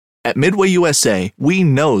At Midway USA, we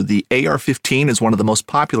know the AR-15 is one of the most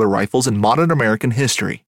popular rifles in modern American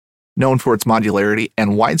history. Known for its modularity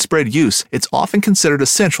and widespread use, it's often considered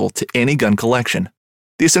essential to any gun collection.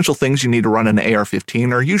 The essential things you need to run an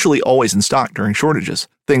AR-15 are usually always in stock during shortages,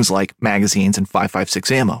 things like magazines and 5.56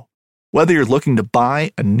 ammo. Whether you're looking to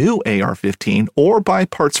buy a new AR-15 or buy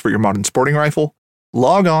parts for your modern sporting rifle,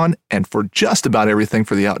 log on and for just about everything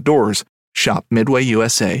for the outdoors, shop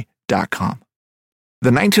MidwayUSA.com. The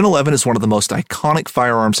 1911 is one of the most iconic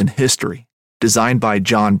firearms in history. Designed by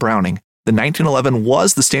John Browning, the 1911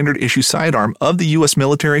 was the standard issue sidearm of the U.S.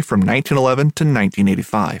 military from 1911 to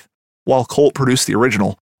 1985. While Colt produced the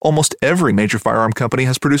original, almost every major firearm company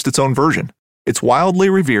has produced its own version. It's wildly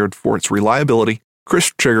revered for its reliability,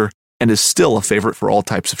 crisp trigger, and is still a favorite for all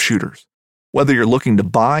types of shooters. Whether you're looking to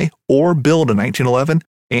buy or build a 1911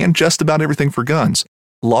 and just about everything for guns,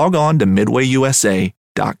 log on to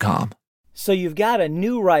MidwayUSA.com. So you've got a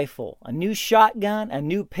new rifle, a new shotgun, a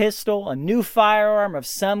new pistol, a new firearm of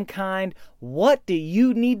some kind. What do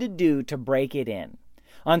you need to do to break it in?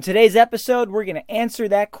 On today's episode, we're going to answer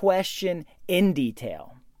that question in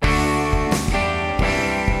detail.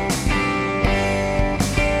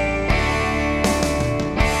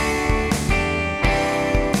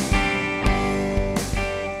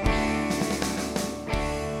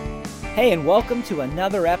 Hey, and welcome to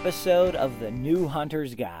another episode of The New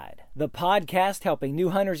Hunter's Guide, the podcast helping new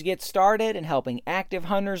hunters get started and helping active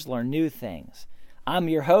hunters learn new things. I'm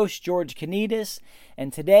your host, George Kanitas,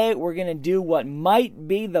 and today we're going to do what might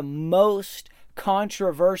be the most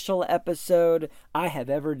controversial episode I have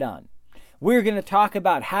ever done. We're going to talk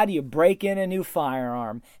about how do you break in a new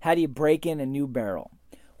firearm, how do you break in a new barrel.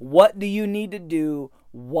 What do you need to do?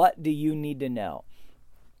 What do you need to know?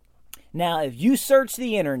 Now, if you search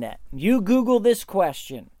the internet, you Google this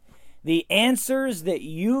question, the answers that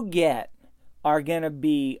you get are going to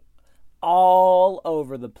be all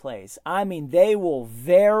over the place. I mean, they will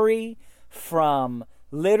vary from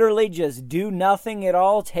literally just do nothing at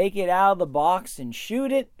all, take it out of the box and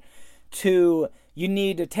shoot it, to you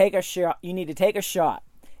need to take a shot,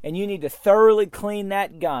 and you need to thoroughly clean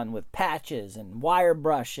that gun with patches and wire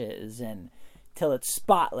brushes and till it's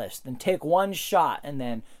spotless. Then take one shot and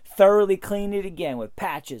then thoroughly clean it again with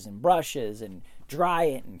patches and brushes and dry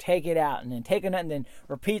it and take it out and then take it and then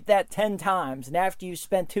repeat that 10 times. And after you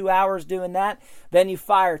spend 2 hours doing that, then you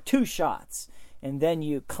fire 2 shots and then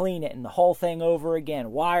you clean it and the whole thing over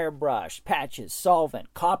again. Wire brush, patches,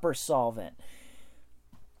 solvent, copper solvent.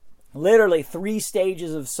 Literally 3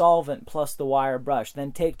 stages of solvent plus the wire brush.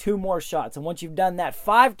 Then take 2 more shots. And once you've done that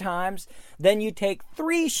 5 times, then you take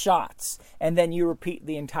 3 shots and then you repeat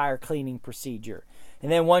the entire cleaning procedure.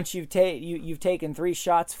 And then once you've taken 3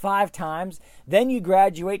 shots 5 times, then you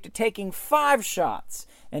graduate to taking 5 shots.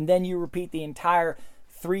 And then you repeat the entire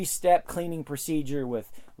 3-step cleaning procedure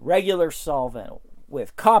with regular solvent,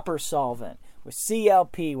 with copper solvent, with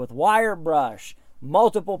CLP, with wire brush,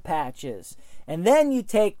 multiple patches. And then you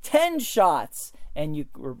take 10 shots and you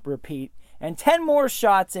repeat. And 10 more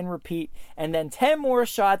shots and repeat. And then 10 more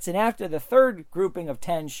shots. And after the third grouping of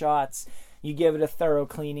 10 shots, you give it a thorough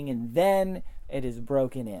cleaning. And then it is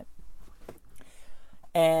broken in.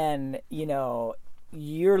 And, you know,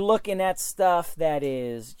 you're looking at stuff that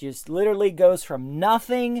is just literally goes from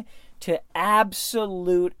nothing to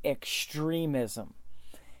absolute extremism.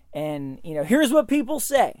 And, you know, here's what people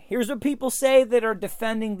say. Here's what people say that are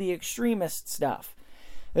defending the extremist stuff.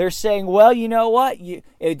 They're saying, well, you know what?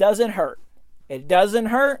 It doesn't hurt. It doesn't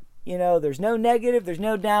hurt. You know, there's no negative. There's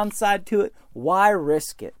no downside to it. Why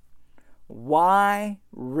risk it? Why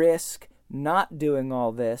risk not doing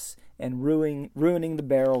all this and ruining the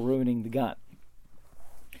barrel, ruining the gun?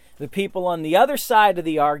 The people on the other side of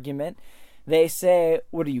the argument, they say,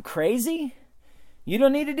 what, are you crazy? You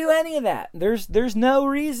don't need to do any of that. There's no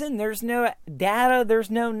reason, there's no data, there's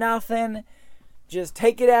no nothing. Just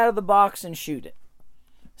take it out of the box and shoot it.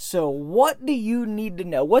 So what do you need to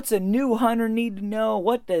know? What's a new hunter need to know?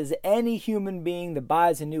 What does any human being that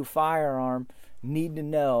buys a new firearm need to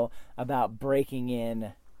know about breaking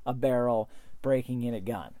in a barrel, breaking in a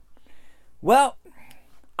gun? Well,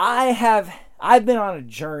 I've been on a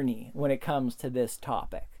journey when it comes to this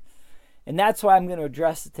topic. And that's why I'm going to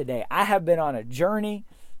address it today. I have been on a journey.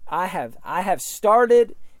 I have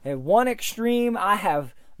started at one extreme. I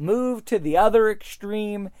have moved to the other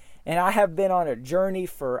extreme. And I have been on a journey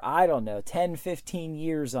for, 10, 15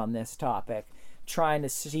 years on this topic, trying to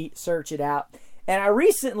search it out. And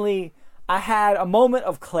I had a moment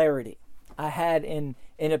of clarity. I had an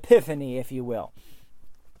epiphany, if you will.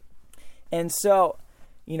 And so,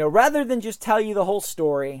 you know, rather than just tell you the whole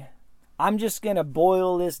story, I'm just going to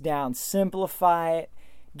boil this down, simplify it,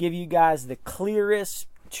 give you guys the clearest,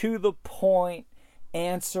 to the point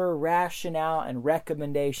answer, rationale, and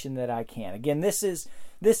recommendation that I can. Again, this is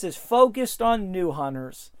focused on new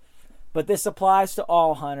hunters, but this applies to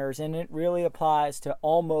all hunters, and it really applies to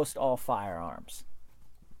almost all firearms.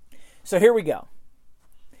 So here we go.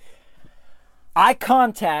 I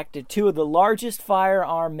contacted two of the largest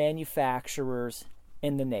firearm manufacturers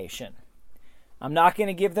in the nation. I'm not going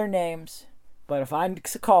to give their names, but if I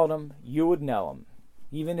called them, you would know them.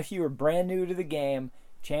 Even if you were brand new to the game,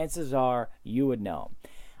 chances are you would know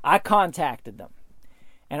them. I contacted them,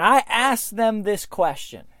 and I asked them this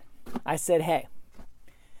question. I said, hey,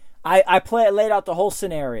 I laid out the whole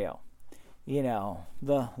scenario,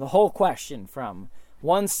 the whole question from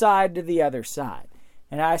one side to the other side.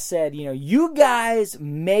 And I said, you guys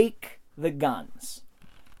make the guns,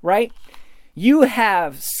 right? You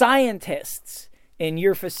have scientists in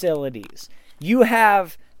your facilities. You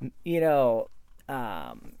have,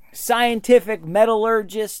 scientific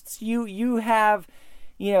metallurgists. You have,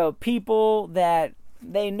 people that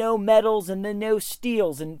they know metals and they know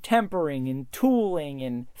steels and tempering and tooling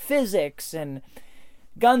and physics and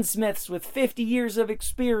gunsmiths with 50 years of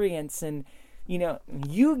experience. And,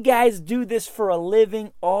 you guys do this for a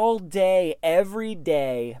living all day, every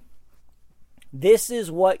day. This is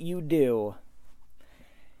what you do.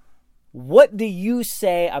 What do you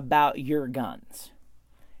say about your guns?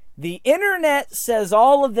 The internet says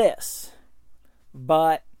all of this,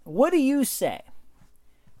 but what do you say?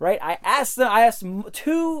 Right? I asked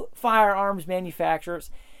two firearms manufacturers,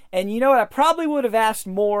 and you know what? I probably would have asked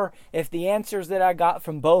more if the answers that I got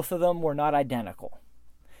from both of them were not identical.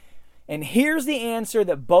 And here's the answer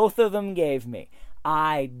that both of them gave me.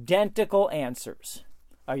 Identical answers.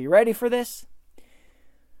 Are you ready for this?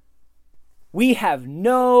 We have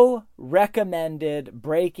no recommended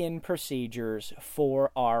break-in procedures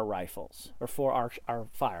for our rifles or for our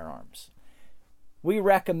firearms. We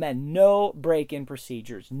recommend no break-in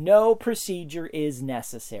procedures. No procedure is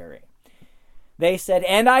necessary. They said,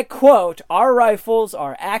 and I quote, our rifles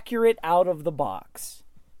are accurate out of the box.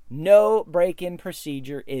 No break-in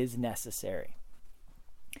procedure is necessary.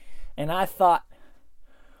 And I thought,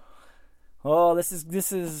 oh, this is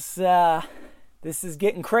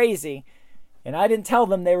getting crazy. And I didn't tell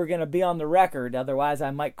them they were going to be on the record. Otherwise,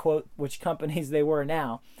 I might quote which companies they were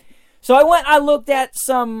now. So I looked at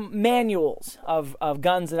some manuals of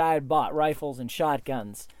guns that I had bought, rifles and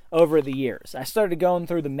shotguns, over the years. I started going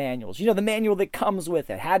through the manuals. The manual that comes with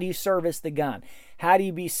it. How do you service the gun? How do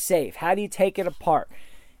you be safe? How do you take it apart?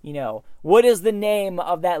 What is the name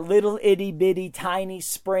of that little itty bitty tiny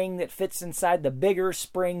spring that fits inside the bigger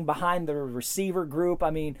spring behind the receiver group? I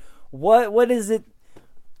mean, what is it?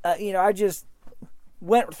 I just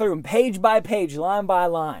went through them page by page, line by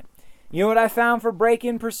line. You know what I found for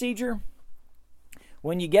break-in procedure?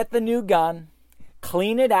 When you get the new gun,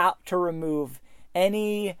 clean it out to remove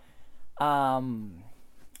any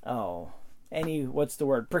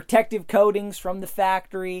protective coatings from the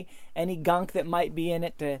factory, any gunk that might be in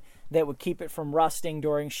it that would keep it from rusting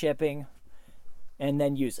during shipping, and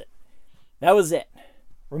then use it. That was it.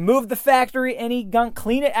 Remove the factory, any gunk,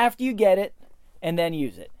 clean it after you get it, and then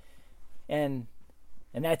use it. And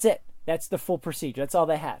that's it. That's the full procedure. That's all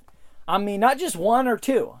they had. I mean, not just one or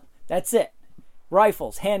two. That's it.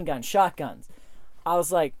 Rifles, handguns, shotguns. I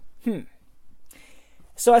was like,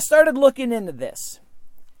 So I started looking into this.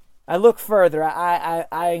 I looked further.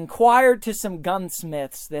 I inquired to some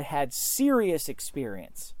gunsmiths that had serious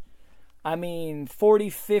experience. I mean, 40,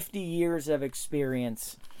 50 years of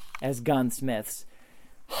experience as gunsmiths.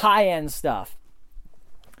 High-end stuff.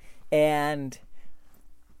 And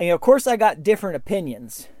of course, I got different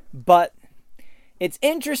opinions. But it's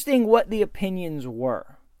interesting what the opinions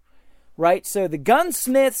were. Right? So the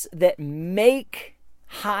gunsmiths that make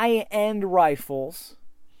high-end rifles,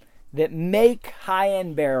 that make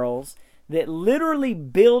high-end barrels, that literally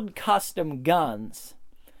build custom guns,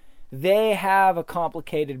 they have a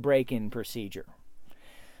complicated break-in procedure.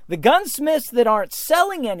 The gunsmiths that aren't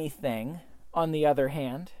selling anything, on the other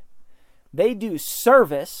hand, they do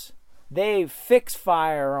service, they fix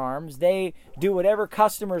firearms, they do whatever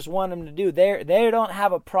customers want them to do. They don't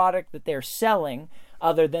have a product that they're selling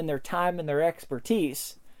other than their time and their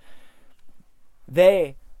expertise.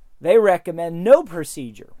 They recommend no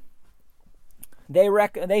procedure.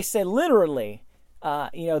 They say literally,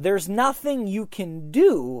 there's nothing you can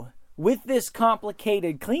do with this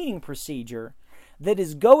complicated cleaning procedure that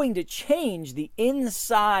is going to change the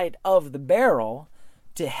inside of the barrel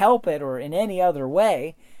to help it or in any other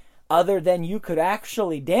way other than you could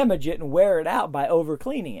actually damage it and wear it out by over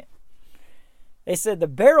cleaning it. They said the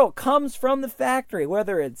barrel comes from the factory,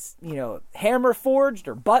 whether it's, hammer forged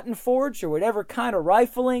or button forged or whatever kind of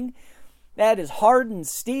rifling. That is hardened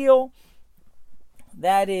steel.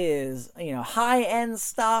 That is, high-end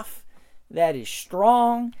stuff. That is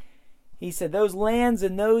strong. He said those lands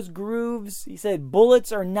and those grooves, he said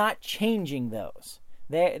bullets are not changing those.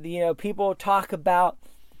 People talk about,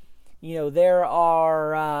 there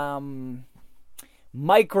are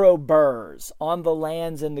micro burrs on the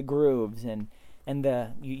lands and the grooves, and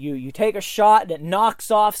you take a shot and it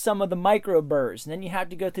knocks off some of the micro burrs, and then you have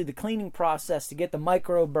to go through the cleaning process to get the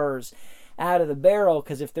micro burrs out of the barrel,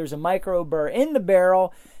 because if there's a micro burr in the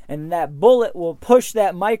barrel, and that bullet will push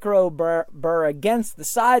that micro burr against the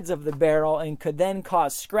sides of the barrel and could then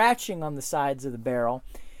cause scratching on the sides of the barrel.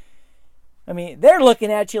 I mean, they're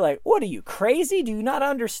looking at you like, what are you, crazy? Do you not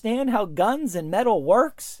understand how guns and metal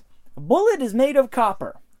works? A bullet is made of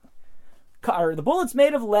copper. The bullet's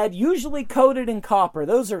made of lead, usually coated in copper.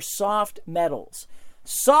 Those are soft metals.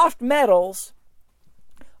 Soft metals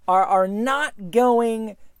are not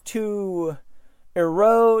going to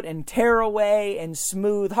erode and tear away and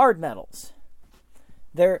smooth hard metals.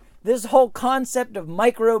 This whole concept of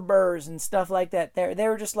micro burrs and stuff like that,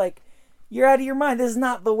 they're just like, you're out of your mind. This is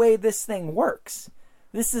not the way this thing works.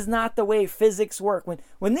 This is not the way physics work.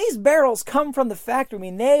 When these barrels come from the factory, I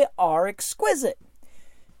mean, they are exquisite.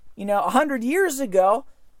 100 years ago,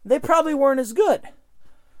 they probably weren't as good.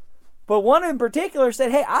 But one in particular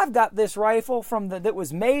said, hey, I've got this rifle that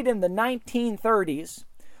was made in the 1930s.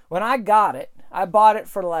 When I got it, I bought it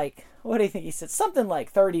for what do you think? He said something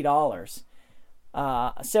like $30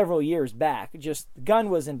 several years back. Just the gun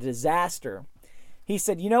was a disaster. He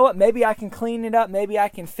said, you know what? Maybe I can clean it up. Maybe I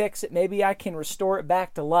can fix it. Maybe I can restore it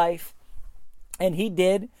back to life. And he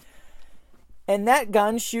did. And that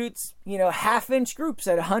gun shoots, half-inch groups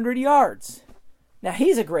at 100 yards. Now,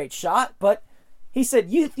 he's a great shot, but he said,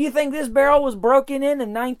 you think this barrel was broken in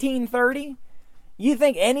 1930? You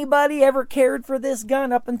think anybody ever cared for this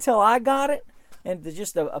gun up until I got it? And it's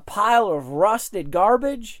just a pile of rusted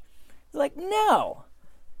garbage? It's like, no.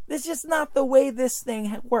 That's just not the way this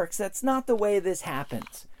thing works. That's not the way this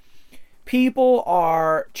happens. People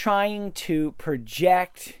are trying to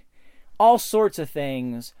project all sorts of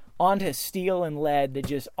things onto steel and lead that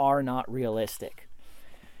just are not realistic.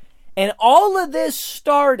 And all of this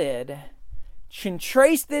started and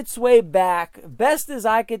traced its way back, best as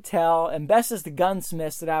I could tell, and best as the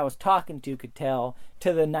gunsmiths that I was talking to could tell,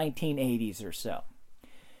 to the 1980s or so.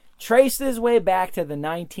 Traced its way back to the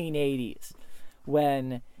 1980s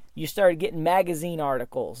when you started getting magazine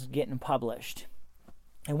articles getting published.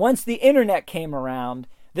 And once the internet came around,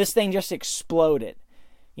 this thing just exploded.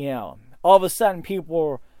 All of a sudden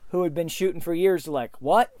people who had been shooting for years are like,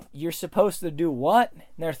 what? You're supposed to do what? And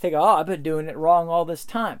they're thinking, oh, I've been doing it wrong all this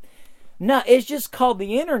time. No, it's just called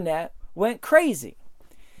the internet went crazy.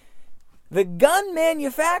 The gun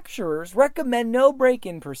manufacturers recommend no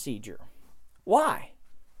break-in procedure. Why?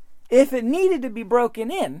 If it needed to be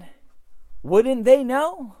broken in, wouldn't they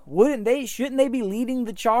know? Shouldn't they be leading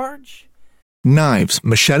the charge? Knives,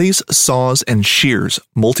 machetes, saws, and shears,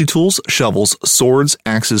 multi-tools, shovels, swords,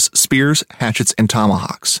 axes, spears, hatchets, and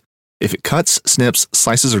tomahawks. If it cuts, snips,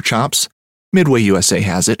 slices, or chops, Midway USA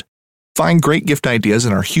has it. Find great gift ideas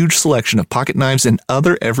in our huge selection of pocket knives and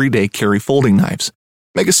other everyday carry folding knives.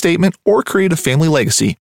 Make a statement or create a family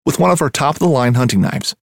legacy with one of our top-of-the-line hunting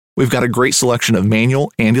knives. We've got a great selection of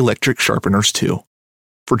manual and electric sharpeners, too.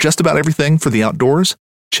 For just about everything for the outdoors,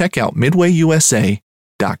 check out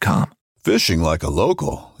MidwayUSA.com. Fishing like a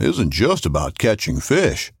local isn't just about catching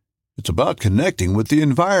fish. It's about connecting with the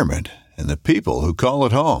environment and the people who call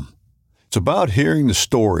it home. It's about hearing the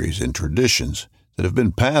stories and traditions that have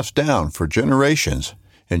been passed down for generations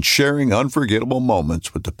and sharing unforgettable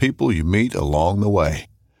moments with the people you meet along the way.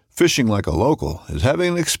 Fishing like a local is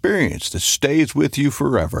having an experience that stays with you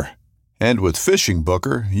forever. And with Fishing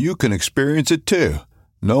Booker, you can experience it too,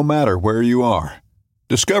 no matter where you are.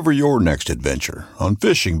 Discover your next adventure on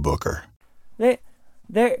Fishing Booker.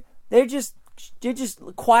 They just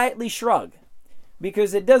quietly shrug,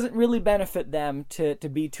 because it doesn't really benefit them to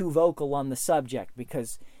be too vocal on the subject,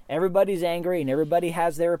 because everybody's angry and everybody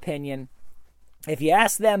has their opinion. If you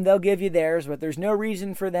ask them, they'll give you theirs, but there's no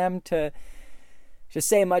reason for them to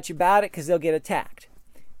say much about it, because they'll get attacked.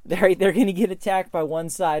 They're going to get attacked by one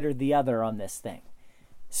side or the other on this thing.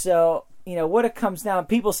 So, what it comes down,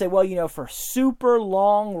 people say, well, for super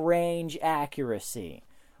long range accuracy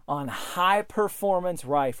on high performance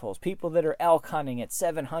rifles, people that are elk hunting at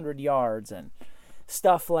 700 yards and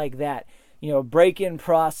stuff like that, break-in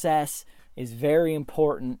process is very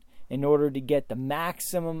important in order to get the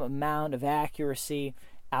maximum amount of accuracy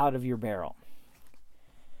out of your barrel.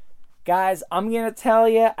 Guys, I'm going to tell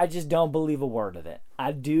you, I just don't believe a word of it.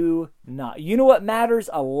 I do not. You know what matters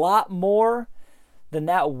a lot more than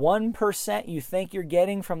that 1% you think you're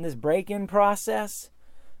getting from this break-in process?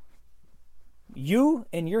 You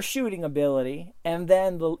and your shooting ability, and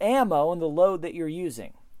then the ammo and the load that you're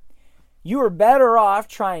using. You are better off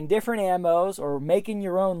trying different ammos or making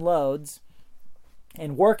your own loads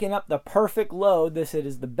and working up the perfect load that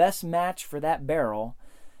is the best match for that barrel,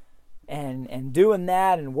 and doing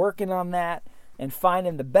that and working on that and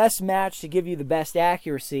finding the best match to give you the best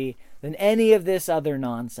accuracy than any of this other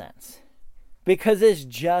nonsense. Because it's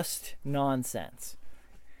just nonsense.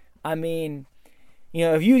 I mean,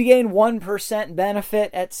 if you gain 1%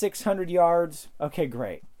 benefit at 600 yards, okay,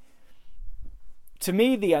 great. To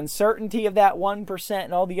me, the uncertainty of that 1%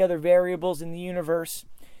 and all the other variables in the universe,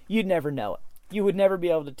 you'd never know it. You would never be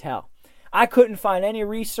able to tell. I couldn't find any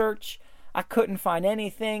research. I couldn't find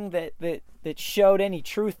anything that showed any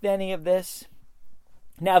truth to any of this.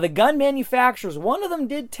 Now, the gun manufacturers, one of them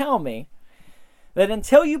did tell me that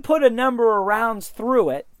until you put a number of rounds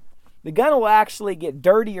through it, the gun will actually get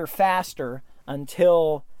dirtier faster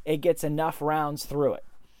until it gets enough rounds through it,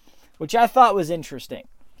 which I thought was interesting.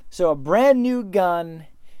 So a brand new gun,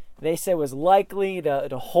 they said, was likely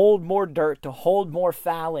to hold more dirt, to hold more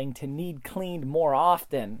fouling, to need cleaned more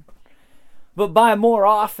often. But by more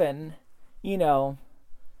often,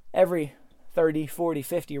 every 30, 40,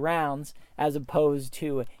 50 rounds as opposed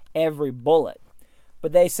to every bullet.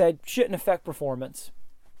 But they said shouldn't affect performance.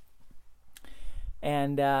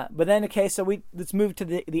 And but then, okay, so let's move to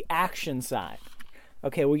the action side.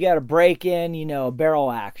 Okay, we got to break in, a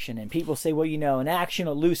barrel action. And people say, well, an action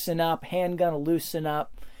will loosen up, handgun will loosen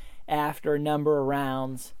up after a number of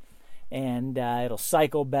rounds. And it'll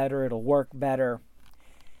cycle better, it'll work better.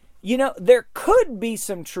 There could be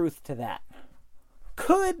some truth to that.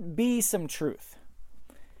 Could be some truth.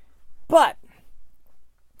 But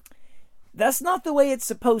that's not the way it's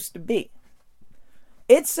supposed to be.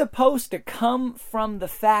 It's supposed to come from the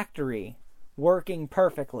factory working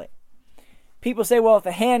perfectly. People say, well, with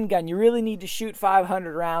a handgun, you really need to shoot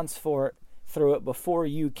 500 rounds through it before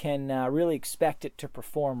you can really expect it to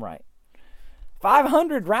perform right.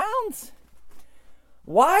 500 rounds?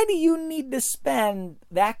 Why do you need to spend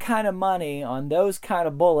that kind of money on those kind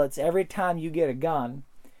of bullets every time you get a gun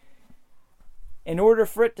in order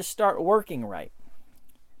for it to start working right?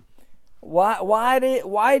 Why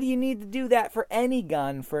do you need to do that for any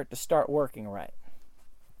gun for it to start working right?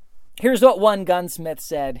 Here's what one gunsmith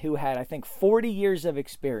said who had, I think, 40 years of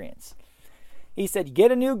experience. He said, you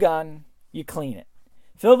get a new gun, you clean it.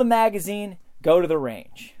 Fill the magazine, go to the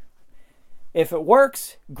range. If it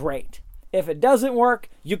works, great. If it doesn't work,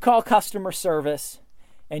 you call customer service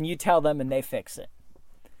and you tell them and they fix it.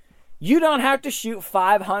 You don't have to shoot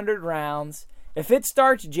 500 rounds. If it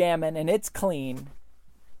starts jamming and it's clean,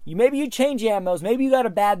 maybe you change ammos, maybe you got a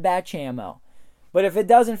bad batch ammo. But if it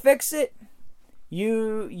doesn't fix it,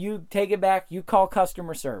 you take it back, you call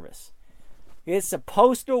customer service. It's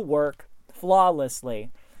supposed to work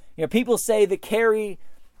flawlessly. People say that carry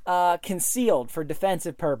concealed for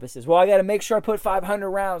defensive purposes. Well, I got to make sure I put 500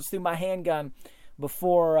 rounds through my handgun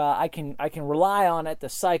before I can rely on it to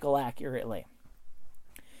cycle accurately.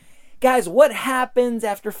 Guys, what happens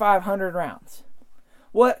after 500 rounds?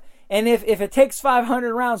 What? And if it takes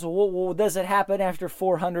 500 rounds, well, does it happen after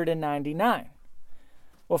 499?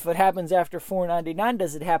 Well, if it happens after 499,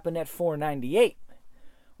 does it happen at 498?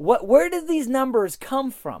 Where did these numbers come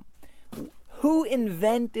from? Who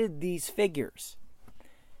invented these figures?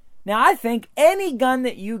 Now, I think any gun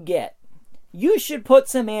that you get, you should put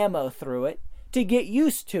some ammo through it to get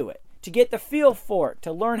used to it, to get the feel for it,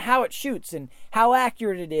 to learn how it shoots and how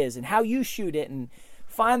accurate it is and how you shoot it and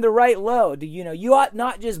find the right load. You ought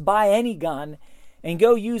not just buy any gun and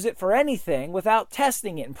go use it for anything without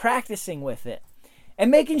testing it and practicing with it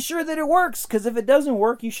and making sure that it works, because if it doesn't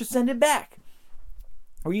work, you should send it back.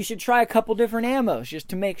 Or you should try a couple different ammos just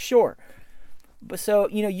to make sure. But so,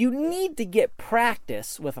 you need to get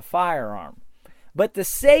practice with a firearm. But to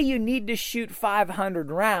say you need to shoot 500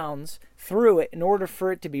 rounds through it in order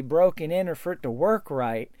for it to be broken in or for it to work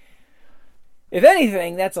right, if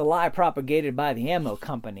anything, that's a lie propagated by the ammo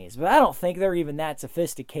companies. But I don't think they're even that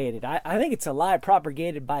sophisticated. I think it's a lie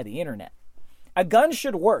propagated by the internet. A gun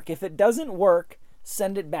should work. If it doesn't work,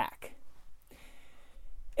 send it back.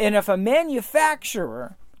 And if a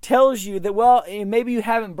manufacturer tells you that, well, maybe you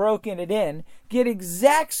haven't broken it in, get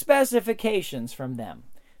exact specifications from them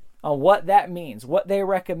on what that means, what they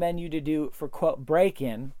recommend you to do for, quote,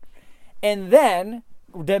 break-in, and then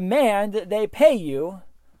demand that they pay you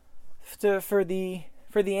for the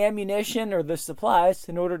ammunition or the supplies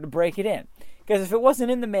in order to break it in. Because if it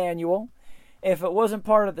wasn't in the manual, if it wasn't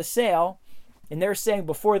part of the sale, and they're saying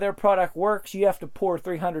before their product works, you have to pour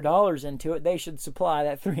 $300 into it, they should supply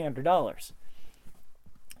that $300.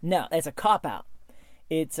 No, that's a cop-out.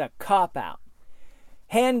 It's a cop-out.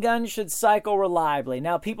 Handguns should cycle reliably.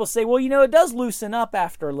 Now, people say, well, it does loosen up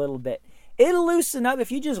after a little bit. It'll loosen up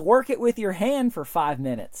if you just work it with your hand for 5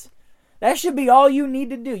 minutes. That should be all you need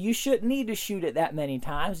to do. You shouldn't need to shoot it that many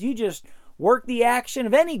times. You just work the action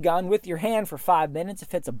of any gun with your hand for 5 minutes,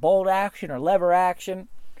 if it's a bolt action or lever action.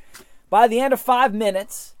 By the end of 5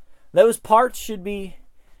 minutes, those parts should be,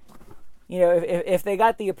 if they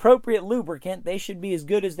got the appropriate lubricant, they should be as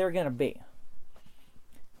good as they're going to be.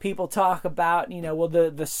 People talk about,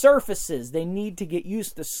 the surfaces, they need to get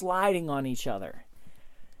used to sliding on each other.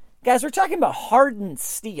 Guys, we're talking about hardened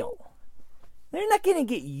steel. They're not going to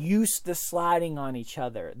get used to sliding on each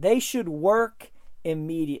other. They should work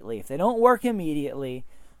immediately. If they don't work immediately,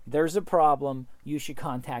 there's a problem. You should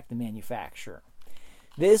contact the manufacturer.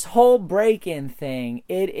 This whole break-in thing,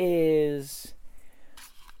 it's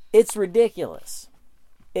ridiculous.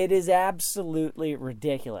 It is absolutely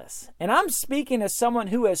ridiculous. And I'm speaking as someone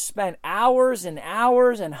who has spent hours and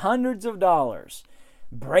hours and hundreds of dollars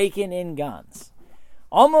breaking in guns.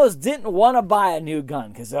 Almost didn't want to buy a new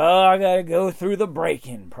gun because, I got to go through the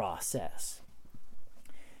break-in process.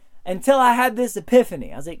 Until I had this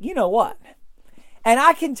epiphany. I was like, you know what? And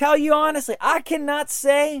I can tell you honestly, I cannot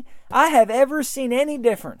say I have ever seen any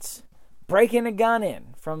difference breaking a gun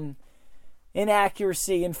in from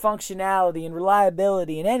inaccuracy and functionality and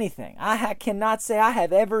reliability and anything. I cannot say I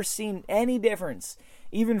have ever seen any difference,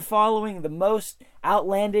 even following the most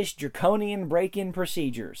outlandish draconian break-in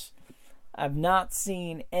procedures. I've not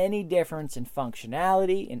seen any difference in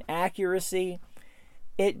functionality and accuracy.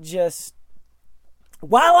 It just,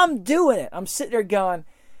 while I'm doing it, I'm sitting there going,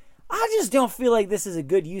 I just don't feel like this is a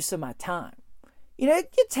good use of my time.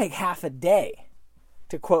 It could take half a day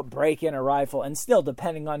to, quote, break in a rifle, and still,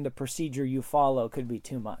 depending on the procedure you follow, could be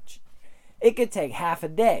too much. It could take half a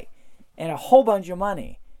day and a whole bunch of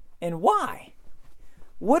money. And why?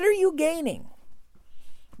 What are you gaining?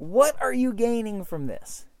 What are you gaining from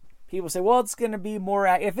this? People say, well, it's going to be more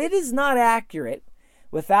if it is not accurate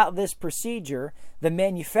without this procedure, the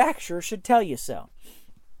manufacturer should tell you so.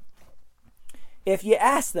 If you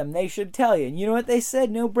ask them, they should tell you. And you know what they said?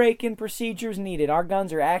 No break-in procedures needed. Our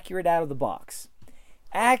guns are accurate out of the box.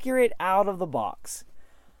 Accurate out of the box.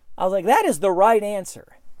 I was like, that is the right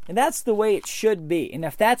answer. And that's the way it should be. And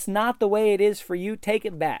if that's not the way it is for you, take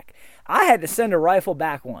it back. I had to send a rifle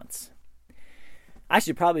back once. I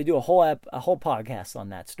should probably do a whole podcast on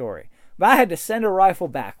that story. But I had to send a rifle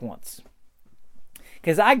back once.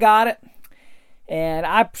 Because I got it. And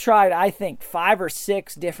I tried, I think, 5 or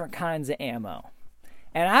 6 different kinds of ammo.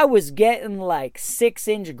 And I was getting like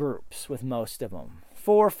 6-inch groups with most of them.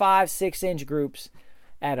 4, 5, 6-inch groups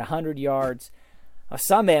at 100 yards.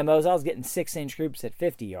 Some ammos, I was getting 6-inch groups at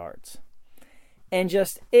 50 yards. And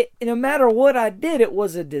just, no matter what I did, it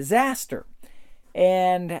was a disaster.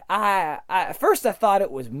 And at first I thought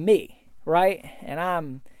it was me, right?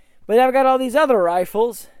 But I've got all these other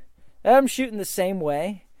rifles that I'm shooting the same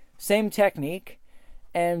way, same technique,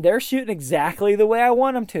 and they're shooting exactly the way I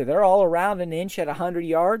want them to. They're all around an inch at 100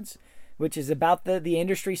 yards, which is about the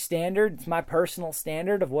industry standard. It's my personal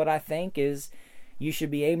standard of what I think is you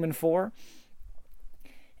should be aiming for.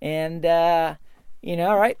 And, all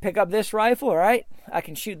right, pick up this rifle, all right? I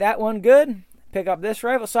can shoot that one good. Pick up this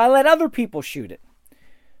rifle. So I let other people shoot it,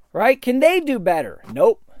 right? Can they do better?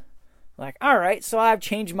 Nope. Like, all right, so I've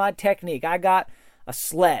changed my technique. I got a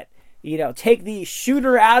sled. Take the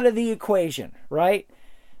shooter out of the equation, right?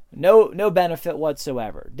 No benefit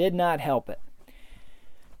whatsoever. Did not help it.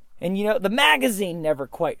 And, the magazine never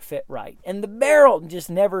quite fit right. And the barrel just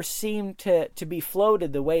never seemed to be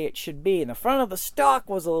floated the way it should be. And the front of the stock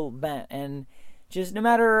was a little bent. And just no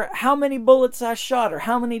matter how many bullets I shot or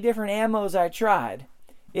how many different ammos I tried,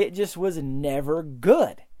 it just was never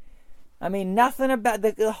good. I mean, nothing about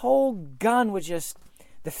the whole gun was just,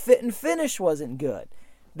 the fit and finish wasn't good.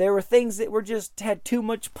 There were things that were just had too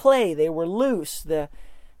much play. They were loose. The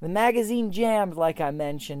magazine jammed, like I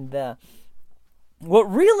mentioned. What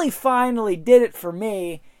really finally did it for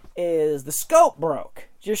me is the scope broke,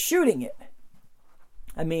 just shooting it.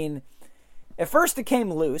 I mean, at first it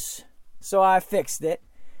came loose, so I fixed it.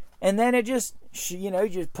 And then it just, you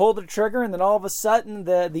just pulled the trigger, and then all of a sudden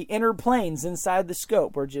the inner planes inside the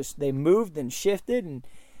scope were just, they moved and shifted, and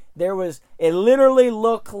it literally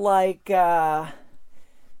looked like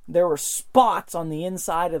there were spots on the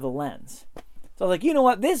inside of the lens. So I was like, you know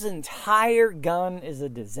what? This entire gun is a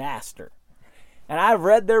disaster. And I've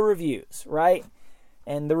read their reviews, right?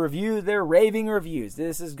 And the review, they're raving reviews.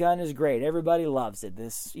 This gun is great. Everybody loves it.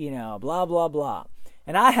 This, blah, blah, blah.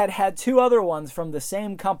 And I had 2 other ones from the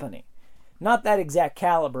same company. Not that exact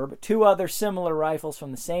caliber, but 2 other similar rifles from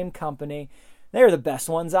the same company. They're the best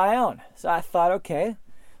ones I own. So I thought, okay,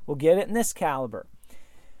 we'll get it in this caliber.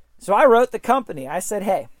 So I wrote the company. I said,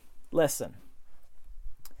 hey, listen,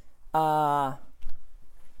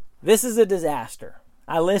 this is a disaster.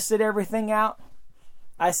 I listed everything out.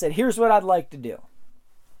 I said, here's what I'd like to do.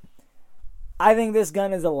 I think this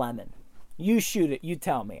gun is a lemon. You shoot it. You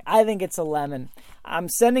tell me. I think it's a lemon. I'm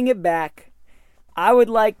sending it back. I would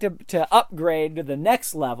like to upgrade to the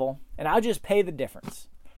next level, and I'll just pay the difference.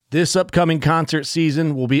 This upcoming concert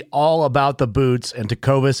season will be all about the boots, and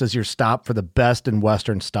Tecovas is your stop for the best in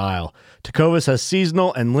Western style. Tecovas has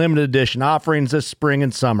seasonal and limited edition offerings this spring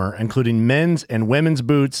and summer, including men's and women's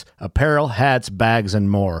boots, apparel, hats, bags,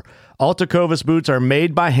 and more. All Tecovas boots are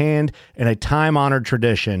made by hand in a time-honored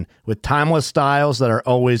tradition with timeless styles that are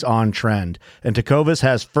always on trend. And Tecovas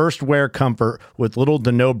has first wear comfort with little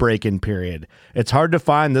to no break-in period. It's hard to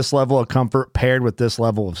find this level of comfort paired with this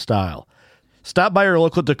level of style. Stop by your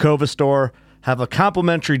local Tecovas store, have a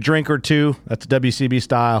complimentary drink or two, that's WCB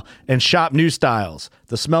style, and shop new styles.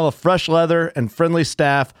 The smell of fresh leather and friendly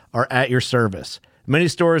staff are at your service. Many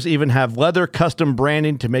stores even have leather custom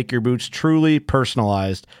branding to make your boots truly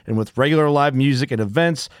personalized. And with regular live music and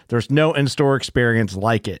events, there's no in-store experience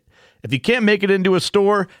like it. If you can't make it into a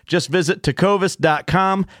store, just visit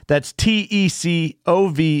tecovas.com. That's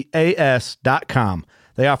TECOVAS.com.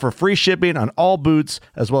 They offer free shipping on all boots,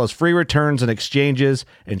 as well as free returns and exchanges,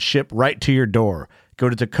 and ship right to your door. Go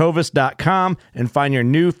to tecovas.com and find your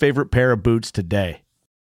new favorite pair of boots today.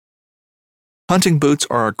 Hunting boots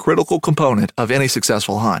are a critical component of any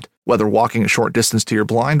successful hunt. Whether walking a short distance to your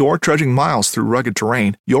blind or trudging miles through rugged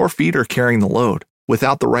terrain, your feet are carrying the load.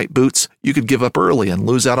 Without the right boots, you could give up early and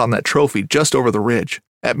lose out on that trophy just over the ridge.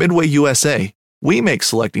 At Midway USA, we make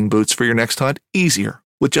selecting boots for your next hunt easier.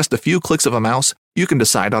 With just a few clicks of a mouse, you can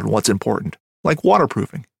decide on what's important, like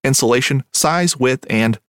waterproofing, insulation, size, width,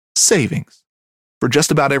 and savings. For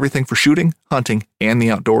just about everything for shooting, hunting, and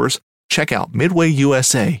the outdoors, check out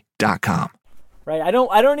MidwayUSA.com. Right? I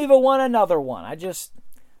don't even want another one. I just,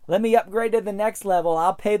 let me upgrade to the next level.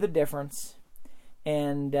 I'll pay the difference.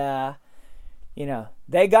 And,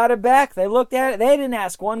 they got it back. They looked at it. They didn't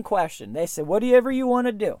ask one question. They said, whatever you want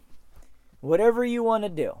to do. Whatever you want to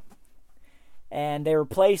do. And they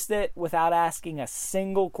replaced it without asking a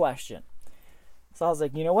single question. So I was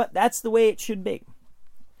like, you know what? That's the way it should be.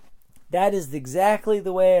 That is exactly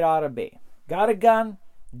the way it ought to be. Got a gun,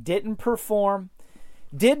 didn't perform,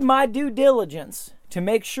 did my due diligence to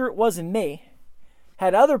make sure it wasn't me,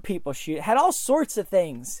 had other people shoot it, had all sorts of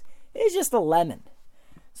things. It was just a lemon.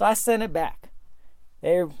 So I sent it back.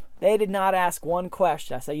 They did not ask one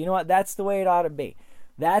question. I said, you know what? That's the way it ought to be.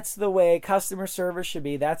 That's the way customer service should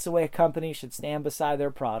be. That's the way a company should stand beside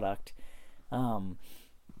their product. But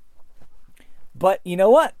you know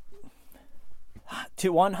what?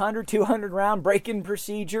 To 100, 200 round break-in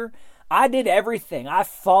procedure. I did everything. I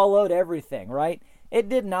followed everything, right? It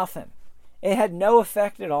did nothing. It had no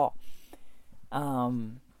effect at all.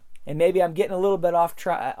 And maybe I'm getting a little bit off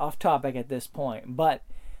topic at this point. But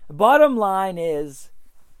the bottom line is,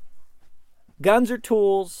 guns are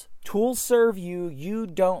tools. Tools serve you. You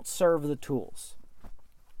don't serve the tools.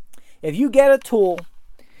 If you get a tool,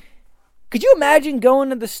 could you imagine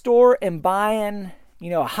going to the store and buying,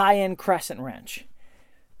 a high-end crescent wrench?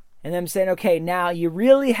 And them saying, okay, now you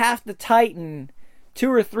really have to tighten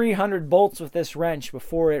 200 or 300 bolts with this wrench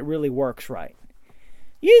before it really works right.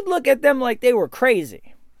 You'd look at them like they were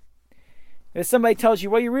crazy. If somebody tells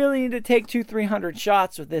you, well, you really need to take 200-300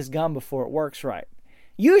 shots with this gun before it works right,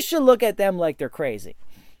 you should look at them like they're crazy.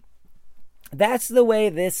 That's the way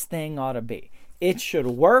this thing ought to be. It should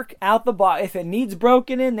work out the box. If it needs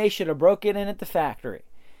broken in, they should have broken in at the factory.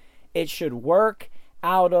 It should work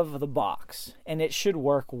out of the box, and it should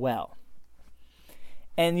work well.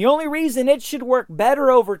 And the only reason it should work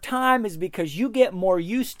better over time is because you get more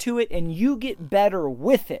used to it and you get better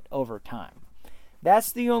with it over time.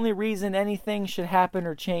 That's the only reason anything should happen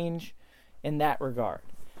or change in that regard.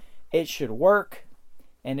 It should work,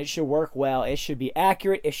 and it should work well. It should be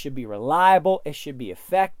accurate. It should be reliable. It should be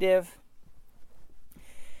effective.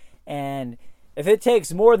 And if it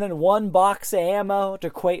takes more than one box of ammo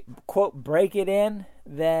to quote break it in,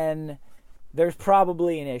 then there's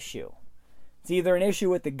probably an issue. It's either an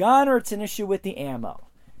issue with the gun or it's an issue with the ammo.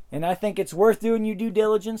 And I think it's worth doing your due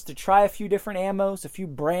diligence to try a few different ammos, a few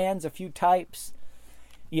brands, a few types.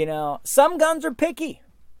 Some guns are picky.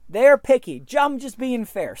 They're picky. I'm just being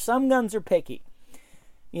fair. Some guns are picky.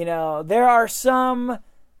 there are some,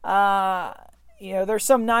 there's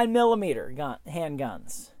some 9mm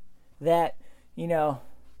handguns that,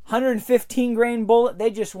 115 grain bullet, they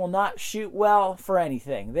just will not shoot well for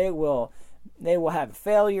anything. They will have a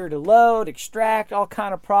failure to load, extract, all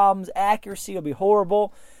kind of problems. Accuracy will be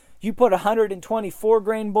horrible. You put a 124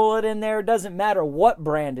 grain bullet in there, it doesn't matter what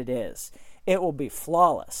brand it is. It will be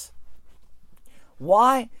flawless.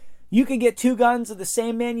 Why? You could get two guns of the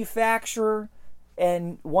same manufacturer,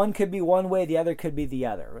 and one could be one way, the other could be the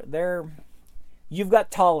other. You've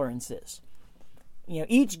got tolerances.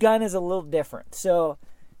 Each gun is a little different. So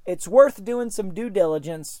it's worth doing some due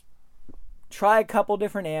diligence. Try a couple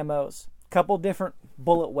different ammos, couple different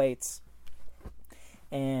bullet weights,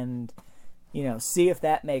 and, see if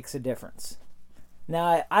that makes a difference.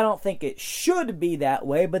 Now, I don't think it should be that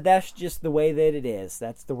way, but that's just the way that it is.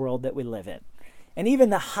 That's the world that we live in. And even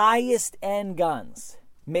the highest end guns,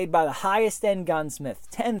 made by the highest end gunsmith,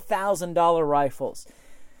 $10,000 rifles,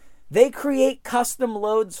 they create custom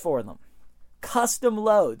loads for them. Custom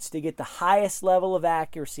loads to get the highest level of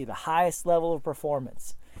accuracy, the highest level of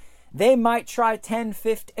performance. They might try 10,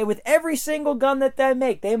 15, with every single gun that they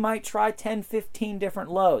make, they might try 10, 15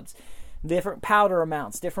 different loads, different powder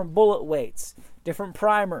amounts, different bullet weights, different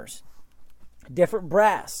primers, different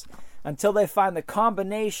brass, until they find the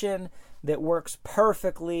combination that works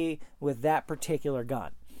perfectly with that particular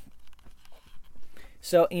gun.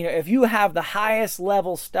 So, if you have the highest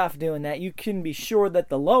level stuff doing that, you can be sure that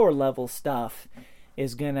the lower level stuff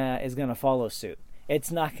is gonna follow suit.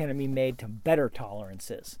 It's not gonna be made to better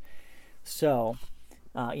tolerances. So,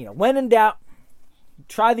 when in doubt,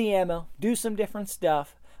 try the ammo, do some different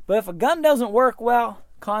stuff. But if a gun doesn't work well,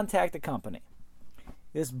 contact the company.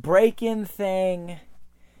 This break-in thing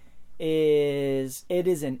is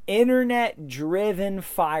an internet-driven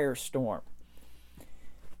firestorm.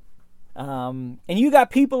 And you got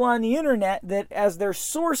people on the internet that, as their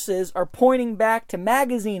sources, are pointing back to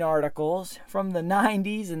magazine articles from the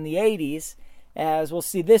 90s and the 80s as, well,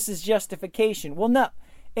 see, this is justification. Well, no.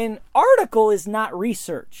 An article is not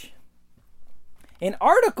research. An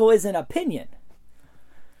article is an opinion.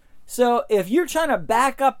 So if you're trying to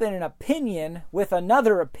back up an opinion with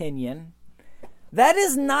another opinion, that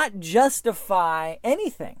does not justify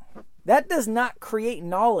anything. That does not create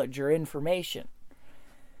knowledge or information.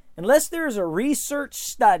 Unless there is a research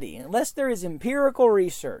study, unless there is empirical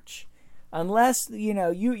research, unless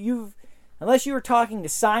unless you are talking to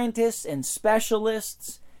scientists and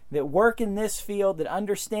specialists that work in this field, that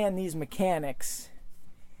understand these mechanics,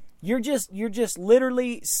 you're just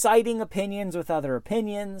literally citing opinions with other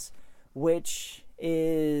opinions, which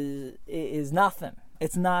is nothing.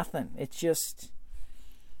 It's nothing. It's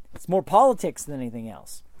more politics than anything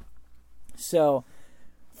else. So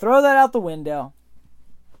throw that out the window.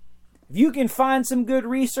 If you can find some good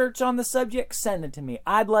research on the subject, send it to me.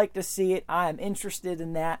 I'd like to see it. I am interested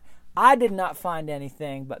in that. I did not find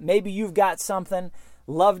anything, but maybe you've got something.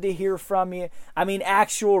 Love to hear from you. I mean,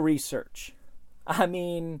 actual research. I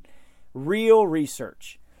mean, real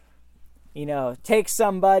research. Take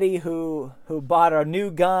somebody who bought a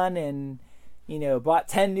new gun and, bought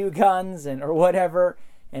 10 new guns or whatever,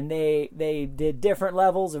 and they did different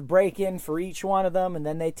levels of break-in for each one of them, and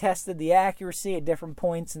then they tested the accuracy at different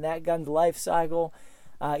points in that gun's life cycle.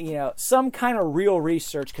 Some kind of real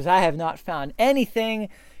research, because I have not found anything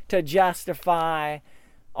to justify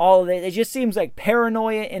all of it. It just seems like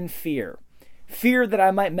paranoia and fear. Fear that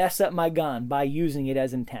I might mess up my gun by using it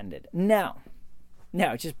as intended. No,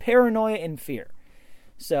 it's just paranoia and fear.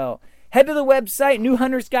 So head to the website,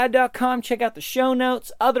 newhuntersguide.com. Check out the show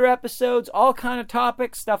notes, other episodes, all kind of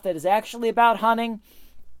topics, stuff that is actually about hunting.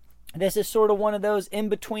 This is sort of one of those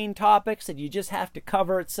in-between topics that you just have to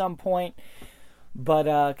cover at some point. But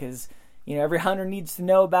because every hunter needs to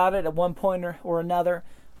know about it at one point or another.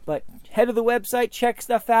 But head to the website, check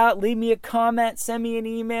stuff out, leave me a comment, send me an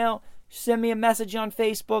email, send me a message on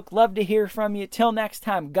Facebook. Love to hear from you. Till next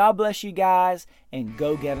time, God bless you guys, and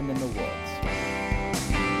go get them in the world.